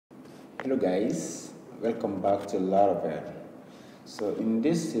Hello guys, welcome back to Laravel. So in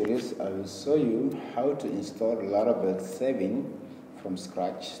this series I will show you how to install Laravel 7 from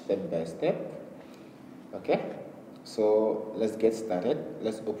scratch step by step. Okay, so let's get started.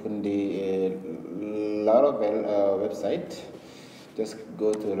 Let's open the Laravel website. Just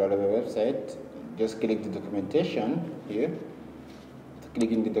go to Laravel website, just click the documentation here.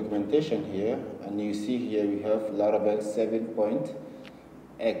 Clicking the documentation here, and you see here we have Laravel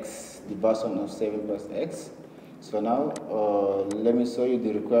 7.x, the version of 7.x. So now let me show you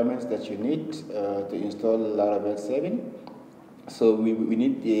the requirements that you need to install Laravel 7. So we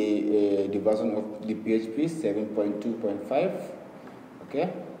need the version of the PHP 7.2.5,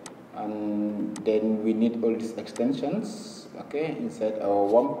 okay, and then we need all these extensions, okay, inside our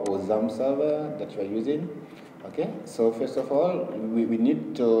WAMP or XAMPP server that you are using. Okay, so first of all, we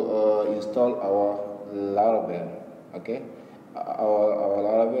need to install our Laravel. Okay, our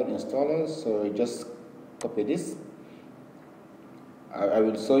Laravel installer. So just copy this. I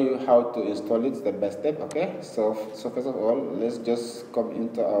will show you how to install it step by step. Okay, so first of all, let's just come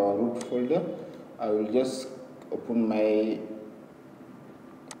into our root folder. I will just open my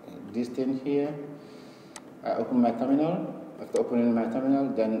this thing here. I open my terminal. After opening my terminal,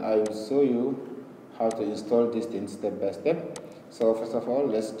 then I will show you how to install this thing step by step. So first of all,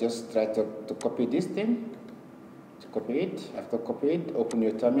 let's just try to copy this thing. To copy it. After copy it, open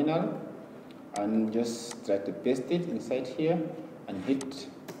your terminal and just try to paste it inside here and hit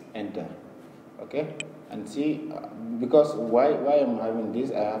enter. Okay, and see, because why I'm having this,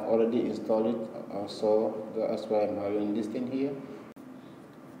 I have already installed it, so that's why I'm having this thing here.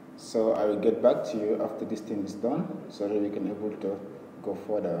 So I will get back to you after this thing is done, so that we can able to go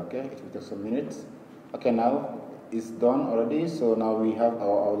further. Okay, it will take some minutes. Okay, now it's done already. So now we have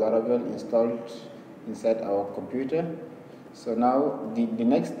our Laravel installed inside our computer. So now the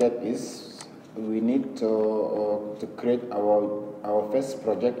next step is we need to create our first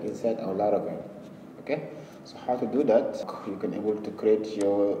project inside our Laravel. Okay, so how to do that? You can able to create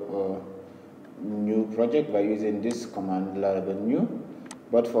your new project by using this command Laravel new.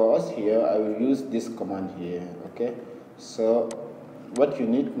 But for us here, I will use this command here. Okay, so what you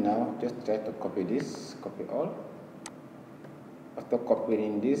need now, just try to copy this, copy all. After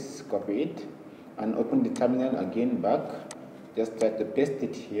copying this, copy it and open the terminal again back. Just try to paste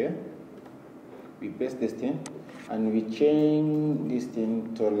it here. We paste this thing and we change this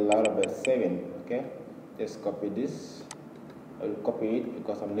thing to Laravel 7. Okay, just copy this. I will copy it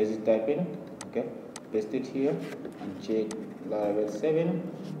because I'm lazy typing. Okay, paste it here and change Laravel 7.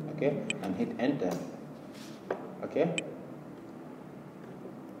 Okay, and hit enter. Okay.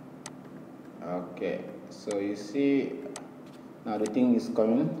 Okay, so you see now the thing is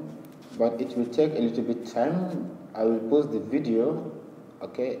coming, but it will take a little bit time. I will pause the video,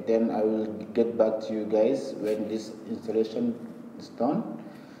 okay, then I will get back to you guys when this installation is done.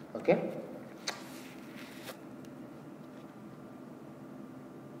 Okay.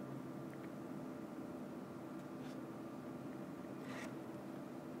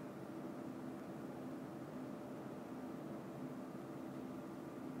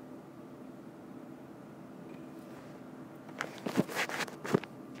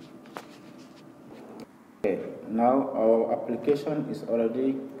 Okay, now our application is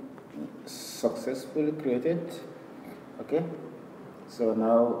already successfully created. Okay, so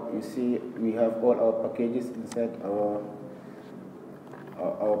now you see we have all our packages inside our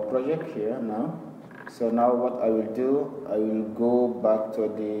project here now. So now what I will do, I will go back to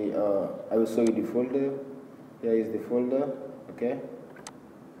the I will show you the folder. Here is the folder. Okay,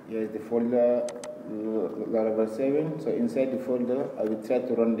 here is the folder Laravel 7. So inside the folder I will try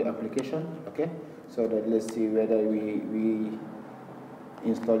to run the application. Okay, so that let's see whether we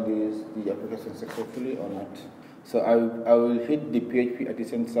install the application successfully or not. So I will hit the PHP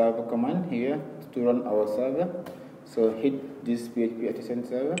artisan server command here to run our server. So hit this PHP artisan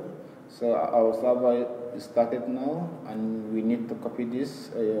server. So our server is started now, and we need to copy this.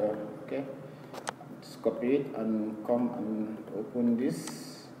 Okay, just copy it and come and open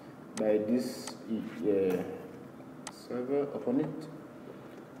this by this server. Open it.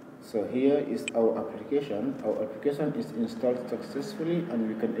 So here is our application. Our application is installed successfully and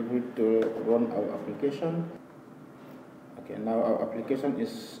we can able to run our application. Okay, now our application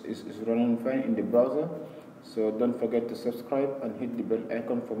is running fine in the browser. So don't forget to subscribe and hit the bell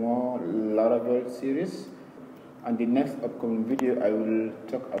icon for more Laravel series. And the next upcoming video I will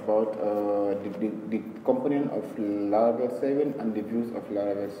talk about the component of Laravel 7 and the views of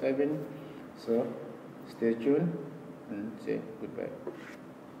Laravel 7. So stay tuned and say goodbye.